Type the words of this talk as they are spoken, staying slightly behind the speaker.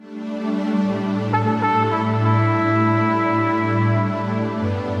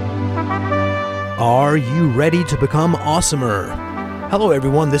Are you ready to become awesomer? Hello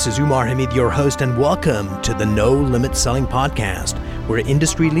everyone, this is Umar Hamid, your host, and welcome to the No Limit Selling Podcast, where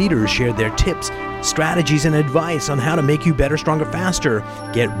industry leaders share their tips, strategies, and advice on how to make you better, stronger, faster.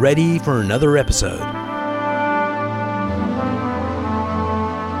 Get ready for another episode.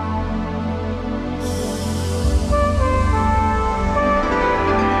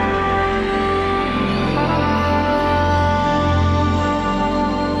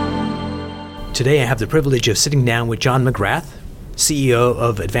 Today I have the privilege of sitting down with John McGrath, CEO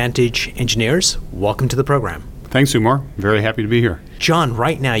of Advantage Engineers. Welcome to the program. Thanks, Umar. Very happy to be here. John,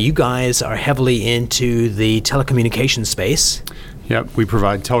 right now you guys are heavily into the telecommunications space. Yep, we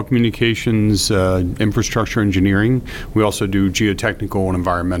provide telecommunications, infrastructure engineering. We also do geotechnical and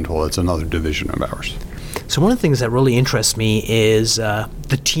environmental. That's another division of ours. So one of the things that really interests me is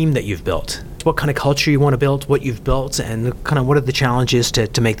the team that you've built. What kind of culture you want to build, what you've built, and kind of what are the challenges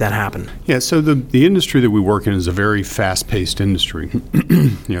to make that happen? Yeah, so the industry that we work in is a very fast-paced industry.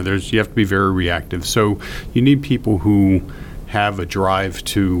 You have to be very reactive. So you need people who have a drive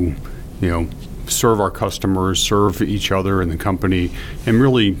to, serve our customers, serve each other in the company, and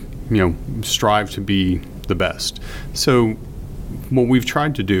really, strive to be the best. So what we've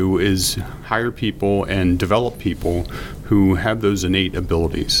tried to do is hire people and develop people who have those innate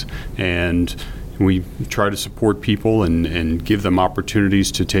abilities. And we try to support people and give them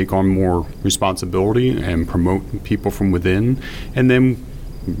opportunities to take on more responsibility and promote people from within, and then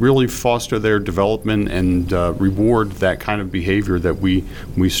really foster their development and reward that kind of behavior that we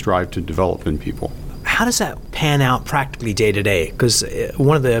strive to develop in people. How does that pan out practically day to day? Because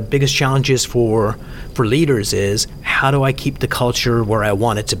one of the biggest challenges for leaders is, how do I keep the culture where I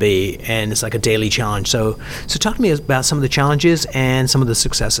want it to be? And it's like a daily challenge. So talk to me about some of the challenges and some of the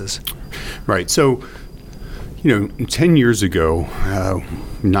successes. Right. So, 10 years ago,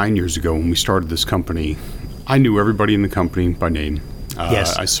 9 years ago, when we started this company, I knew everybody in the company by name.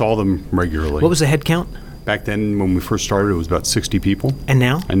 Yes. I saw them regularly. What was the head count? Back then, when we first started, it was about 60 people. And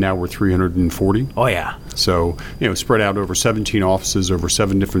now? And now we're 340. Oh, yeah. So, spread out over 17 offices over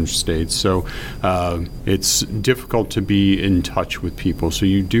 7 different states. So it's difficult to be in touch with people. So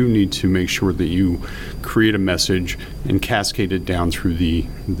you do need to make sure that you create a message and cascade it down through the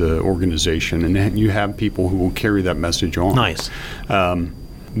organization. And you have people who will carry that message on. Nice.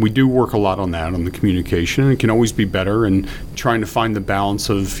 We do work a lot on that, on the communication. It can always be better, and trying to find the balance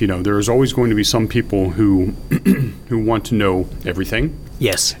of, there's always going to be some people who who want to know everything.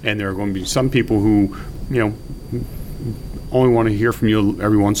 Yes. And there are going to be some people who, only want to hear from you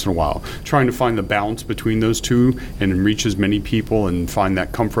every once in a while. Trying to find the balance between those two and reach as many people and find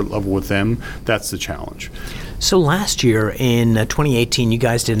that comfort level with them, that's the challenge. So last year in 2018, you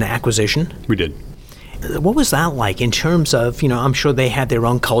guys did an acquisition. We did. What was that like in terms of, I'm sure they had their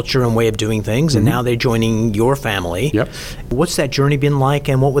own culture and way of doing things, and now they're joining your family. Yep. What's that journey been like,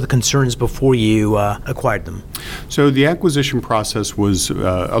 and what were the concerns before you acquired them? So the acquisition process was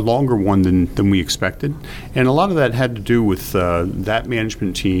a longer one than we expected, and a lot of that had to do with that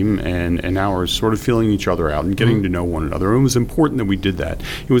management team and ours sort of feeling each other out and getting to know one another. It was important that we did that.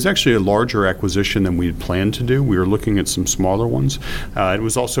 It was actually a larger acquisition than we had planned to do. We were looking at some smaller ones. It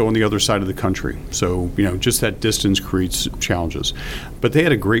was also on the other side of the country, so just that distance creates challenges. But they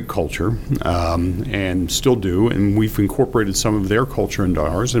had a great culture, and still do, and we've incorporated some of their culture into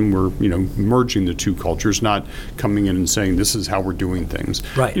ours, and we're, merging the two cultures, not coming in and saying this is how we're doing things.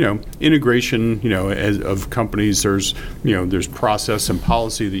 Right. Integration, of companies, there's process and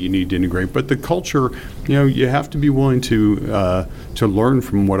policy that you need to integrate, but the culture, you have to be willing to learn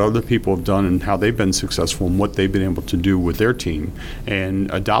from what other people have done and how they've been successful and what they've been able to do with their team,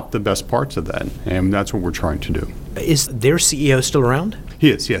 and adopt the best parts of that. And that's what we're trying to do. Is their CEO still around?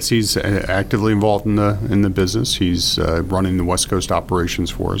 He is, yes. He's actively involved in the business. He's running the West Coast operations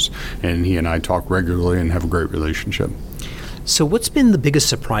for us, and he and I talk regularly and have a great relationship. So what's been the biggest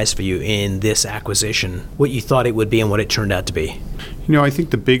surprise for you in this acquisition? What you thought it would be and what it turned out to be? I think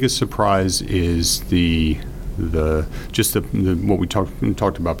the biggest surprise is the what we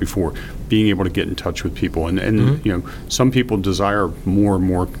talked about before, being able to get in touch with people, and some people desire more and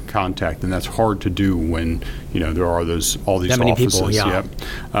more contact, and that's hard to do when there are all these that many offices. People, yeah.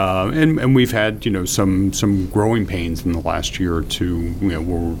 And we've had some growing pains in the last year or two.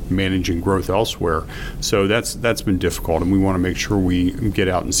 We're managing growth elsewhere, so that's been difficult, and we want to make sure we get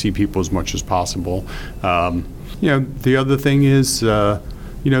out and see people as much as possible. The other thing is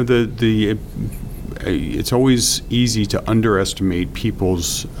it's always easy to underestimate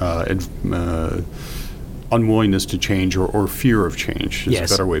people's unwillingness to change or fear of change is a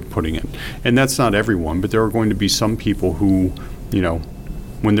better way of putting it. And that's not everyone, but there are going to be some people who,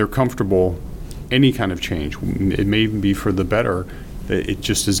 when they're comfortable any kind of change, it may even be for the better, it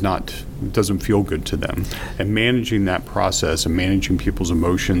just doesn't feel good to them. And managing that process and managing people's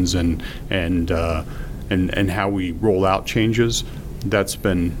emotions and how we roll out changes, that's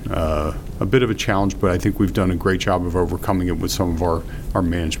been a bit of a challenge, but I think we've done a great job of overcoming it with some of our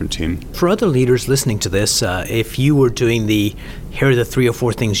management team. For other leaders listening to this, if you were doing here are the 3 or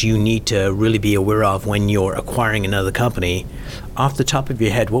 4 things you need to really be aware of when you're acquiring another company, off the top of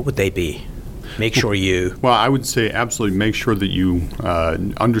your head, what would they be? Make sure you... Well, I would say absolutely make sure that you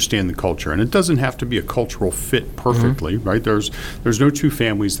understand the culture. And it doesn't have to be a cultural fit perfectly, right? There's no 2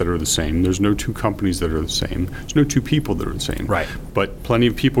 families that are the same. There's no 2 companies that are the same. There's no 2 people that are the same. Right. But plenty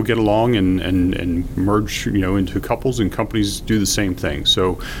of people get along and merge, into couples, and companies do the same thing.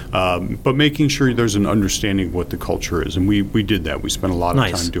 So, but making sure there's an understanding of what the culture is. And we did that. We spent a lot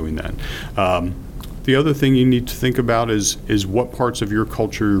of time doing that. The other thing you need to think about is what parts of your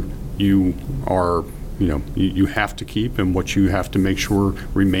culture you are, you have to keep, and what you have to make sure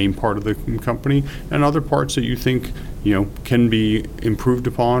remain part of the company, and other parts that you think, can be improved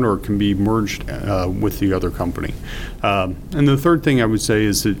upon or can be merged with the other company. And the third thing I would say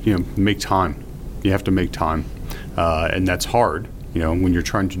is that, make time. You have to make time. And that's hard, when you're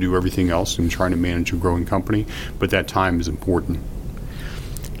trying to do everything else and trying to manage a growing company, but that time is important.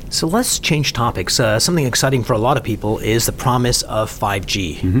 So let's change topics. Something exciting for a lot of people is the promise of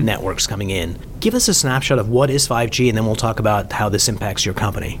 5G networks coming in. Give us a snapshot of what is 5G, and then we'll talk about how this impacts your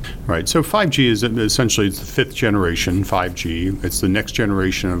company. Right. So 5G is essentially it's the 5th generation 5G. It's the next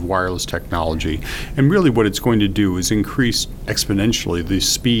generation of wireless technology. And really what it's going to do is increase exponentially the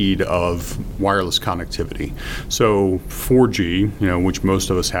speed of wireless connectivity. So 4G, which most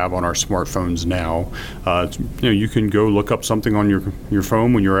of us have on our smartphones now, you can go look up something on your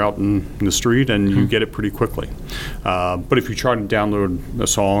phone when you're out in the street, and you get it pretty quickly. But if you try to download a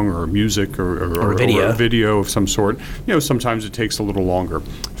song or music or a video of some sort, sometimes it takes a little longer.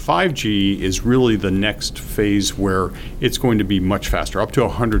 5G is really the next phase where it's going to be much faster, up to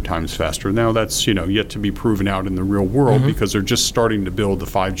 100 times faster. Now that's yet to be proven out in the real world because they're just starting to build the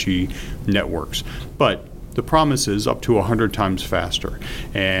 5G networks. But the promise is up to 100 times faster.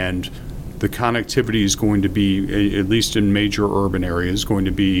 And the connectivity is going to be, at least in major urban areas, going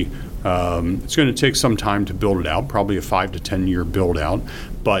to be, it's going to take some time to build it out, probably a 5 to 10 year build out,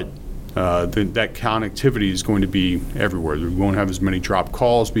 but that connectivity is going to be everywhere. We won't have as many drop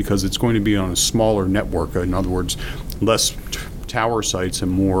calls because it's going to be on a smaller network. In other words, less tower sites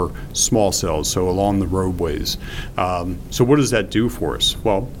and more small cells, so along the roadways. So what does that do for us?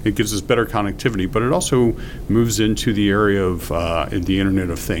 Well, it gives us better connectivity, but it also moves into the area of the Internet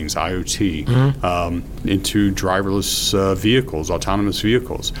of Things, IoT, into driverless vehicles, autonomous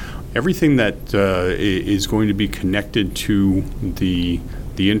vehicles. Everything that is going to be connected to the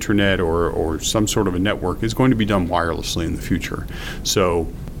internet or some sort of a network is going to be done wirelessly in the future. So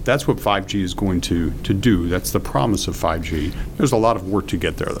that's what 5G is going to do. That's the promise of 5G. There's a lot of work to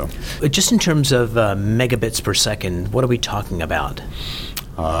get there, though. Just in terms of megabits per second, what are we talking about?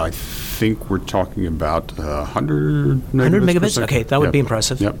 I think we're talking about 100 megabits 100 megabits? per second. Okay, that would be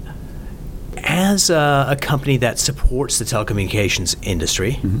impressive. Yep. As a company that supports the telecommunications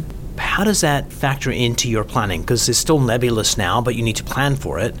industry, how does that factor into your planning? Because it's still nebulous now, but you need to plan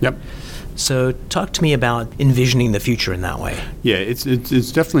for it. Yep. So talk to me about envisioning the future in that way. Yeah, it's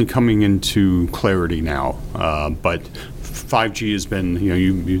definitely coming into clarity now, but 5G has been,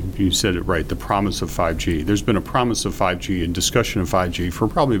 you said it right, the promise of 5G. There's been a promise of 5G and discussion of 5G for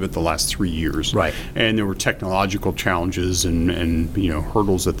probably about the last 3 years. Right. And there were technological challenges and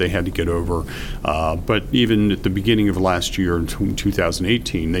hurdles that they had to get over. But even at the beginning of last year, in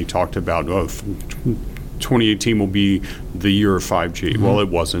 2018, they talked about 2018 will be the year of 5G. Well, it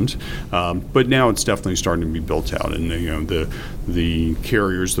wasn't, but now it's definitely starting to be built out, and the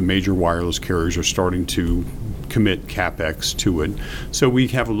carriers, the major wireless carriers, are starting to commit CapEx to it. So we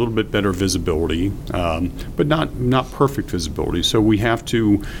have a little bit better visibility, but not perfect visibility. So we have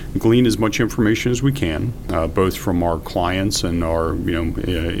to glean as much information as we can, both from our clients and our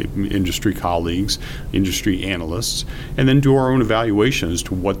industry colleagues, industry analysts, and then do our own evaluation as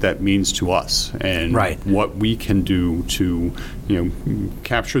to what that means to us and what we can do to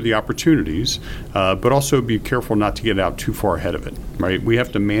capture the opportunities, but also be careful not to get out too far ahead of it. Right? We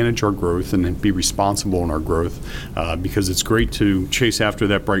have to manage our growth and be responsible in our growth, because it's great to chase after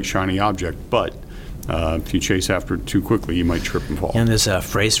that bright, shiny object, but if you chase after it too quickly, you might trip and fall. And there's a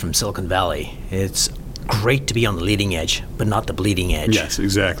phrase from Silicon Valley. It's great to be on the leading edge, but not the bleeding edge. Yes,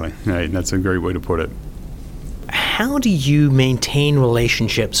 exactly. Right. That's a great way to put it. How do you maintain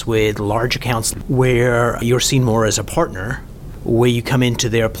relationships with large accounts where you're seen more as a partner where you come into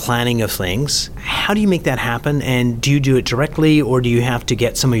their planning of things. How do you make that happen? And do you do it directly, or do you have to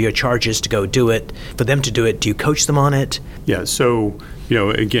get some of your charges to go do it, for them to do it? Do you coach them on it? Yeah, so,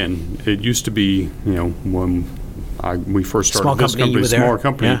 again, it used to be, when we first started this company, smaller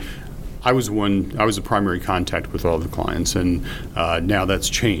company, yeah. I was the primary contact with all the clients, and now that's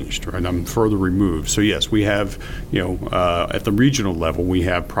changed, right? I'm further removed. So yes, we have, at the regional level, we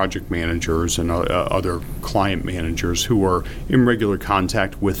have project managers and other client managers who are in regular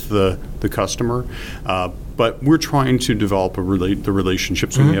contact with the customer. But we're trying to develop the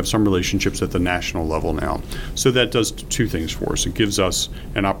relationships. Mm-hmm. We have some relationships at the national level now. So that does two things for us. It gives us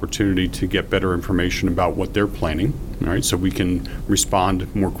an opportunity to get better information about what they're planning, right? So we can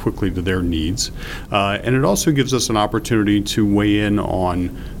respond more quickly to their needs. And it also gives us an opportunity to weigh in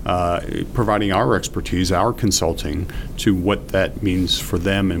on providing our expertise, our consulting, to what that means for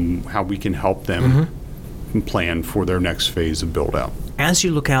them and how we can help them plan for their next phase of build-out. As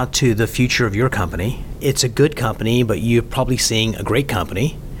you look out to the future of your company, it's a good company, but you're probably seeing a great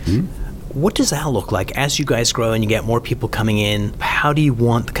company. Mm-hmm. What does that look like as you guys grow and you get more people coming in? How do you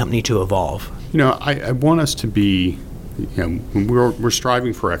want the company to evolve? I want us to be, we're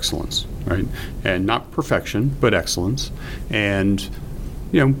striving for excellence, right? And not perfection, but excellence. And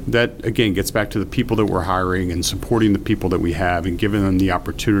that, again, gets back to the people that we're hiring and supporting the people that we have and giving them the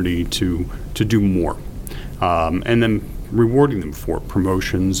opportunity to do more. And then rewarding them for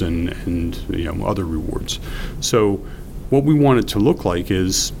promotions and other rewards. So what we want it to look like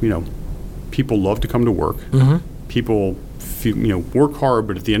is, people love to come to work. Mm-hmm. People work hard,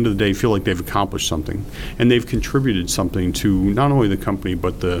 but at the end of the day feel like they've accomplished something, and they've contributed something to not only the company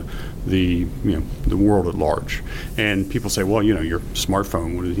but the world at large. And people say, well, your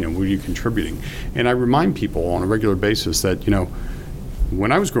smartphone, what are you contributing? And I remind people on a regular basis that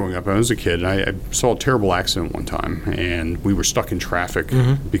when I was growing up, I was a kid, and I saw a terrible accident one time, and we were stuck in traffic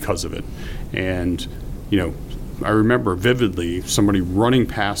because of it. And, I remember vividly somebody running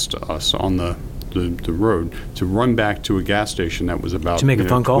past us on the road to run back to a gas station that was about to make a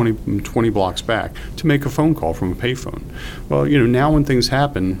phone call? 20 blocks back to make a phone call from a payphone. Well, now when things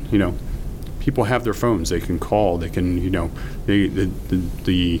happen, people have their phones. They can call. They can,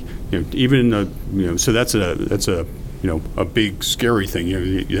 even in the, so that's a a big scary thing.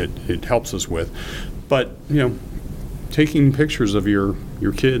 It helps us with, but taking pictures of your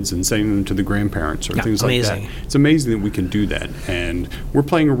kids and sending them to the grandparents or things amazing. Like that. It's amazing that we can do that, and we're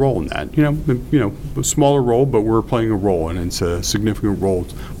playing a role in that. A smaller role, but we're playing a role, and it's a significant role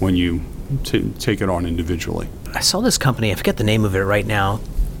when you take it on individually. I saw this company. I forget the name of it right now.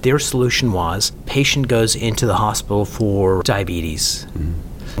 Their solution was patient goes into the hospital for diabetes.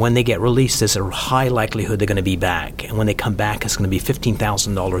 Mm-hmm. When they get released, there's a high likelihood they're going to be back. And when they come back, it's going to be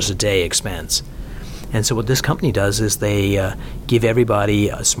 $15,000 a day expense. And so what this company does is they give everybody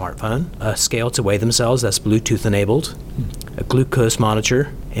a smartphone, a scale to weigh themselves that's Bluetooth enabled, a glucose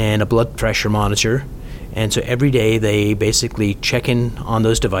monitor, and a blood pressure monitor. And so every day they basically check in on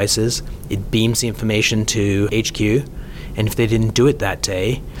those devices. It beams the information to HQ. And if they didn't do it that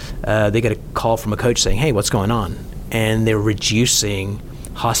day, they get a call from a coach saying, hey, what's going on? And they're reducing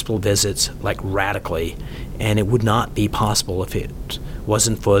hospital visits radically, and it would not be possible if it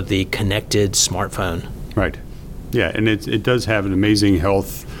wasn't for the connected smartphone. Right. Yeah, and it does have an amazing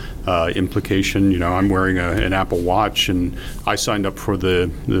health implication. I'm wearing an Apple Watch, and I signed up for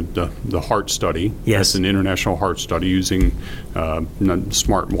the heart study. Yes. That's an international heart study using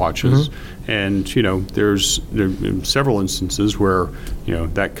smart watches. Mm-hmm. And there's several instances where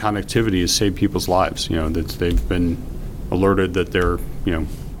that connectivity has saved people's lives. That they've been alerted that their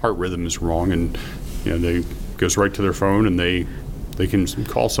heart rhythm is wrong, and they goes right to their phone and they can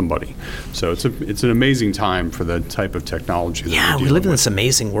call somebody. So it's an amazing time for the type of technology that we live in this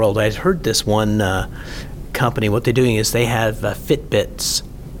amazing world. I'd heard this one company, what they're doing is they have Fitbits,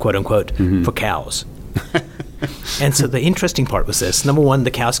 quote unquote, for cows. And so the interesting part was this. Number one,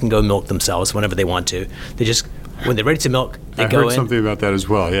 the cows can go milk themselves whenever they want to. They just, when they're ready to milk, they go in. I heard something about that as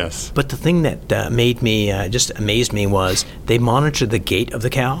well, yes. But the thing that made me, just amazed me was they monitor the gait of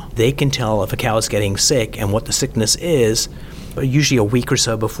the cow. They can tell if a cow is getting sick and what the sickness is, usually a week or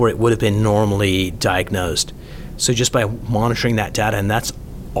so before it would have been normally diagnosed. So just by monitoring that data, and that's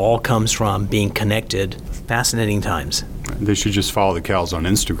all comes from being connected. Fascinating times. They should just follow the cows on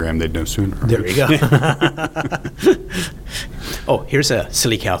Instagram. They'd know sooner. Right? There you go. Oh, here's a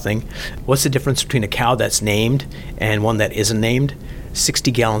silly cow thing. What's the difference between a cow that's named and one that isn't named?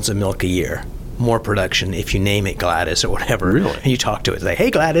 60 gallons of milk a year. More production if you name it Gladys or whatever. Really? And you talk to it. Say,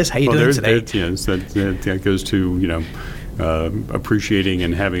 hey, Gladys, how you doing today? That goes to, appreciating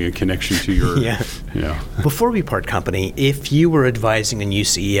and having a connection to your, Yeah. Before we part company, if you were advising a new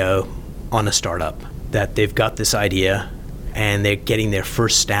CEO on a startup that they've got this idea and they're getting their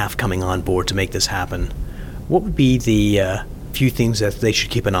first staff coming on board to make this happen, what would be the few things that they should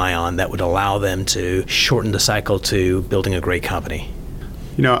keep an eye on that would allow them to shorten the cycle to building a great company?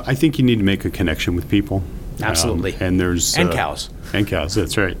 I think you need to make a connection with people. Absolutely. And there's cows. And cows,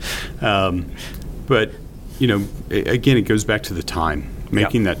 that's right. But, again, it goes back to the time,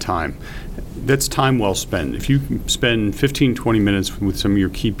 making that time. That's time well spent. If you spend 15, 20 minutes with some of your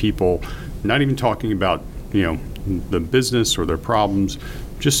key people, not even talking about, the business or their problems,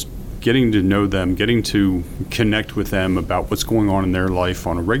 just getting to know them, getting to connect with them about what's going on in their life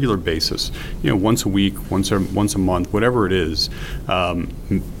on a regular basis, once a week, once a month, whatever it is.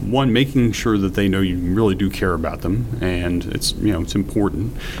 One, making sure that they know you really do care about them, and it's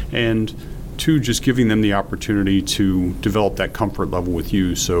important. And two, just giving them the opportunity to develop that comfort level with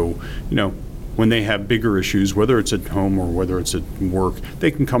you. So, when they have bigger issues, whether it's at home or whether it's at work,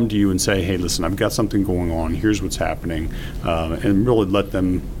 they can come to you and say, hey, listen, I've got something going on. Here's what's happening. And really let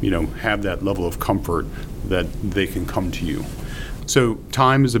them, have that level of comfort that they can come to you. So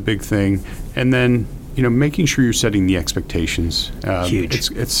time is a big thing. And then, making sure you're setting the expectations. Huge.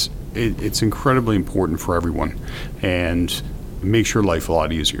 It's incredibly important for everyone, and make sure life a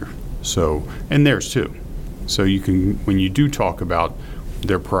lot easier. So, and theirs too. So you can, when you do talk about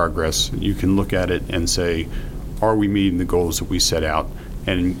their progress, you can look at it and say, are we meeting the goals that we set out?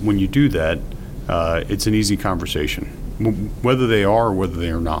 And when you do that, it's an easy conversation, whether they are or whether they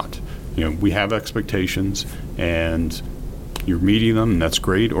are not. We have expectations, and you're meeting them, and that's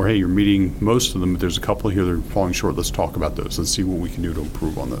great. Or, hey, you're meeting most of them, but there's a couple here that are falling short. Let's talk about those. Let's see what we can do to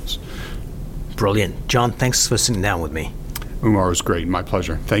improve on those. Brilliant. John, thanks for sitting down with me. Umar, it was great. My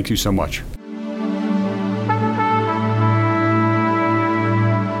pleasure. Thank you so much.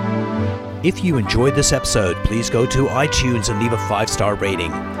 If you enjoyed this episode, please go to iTunes and leave a 5-star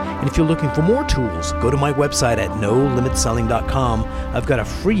rating. And if you're looking for more tools, go to my website at nolimitselling.com. I've got a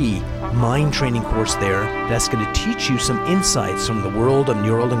free mind training course there that's going to teach you some insights from the world of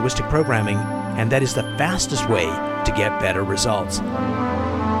neuro-linguistic programming, and that is the fastest way to get better results.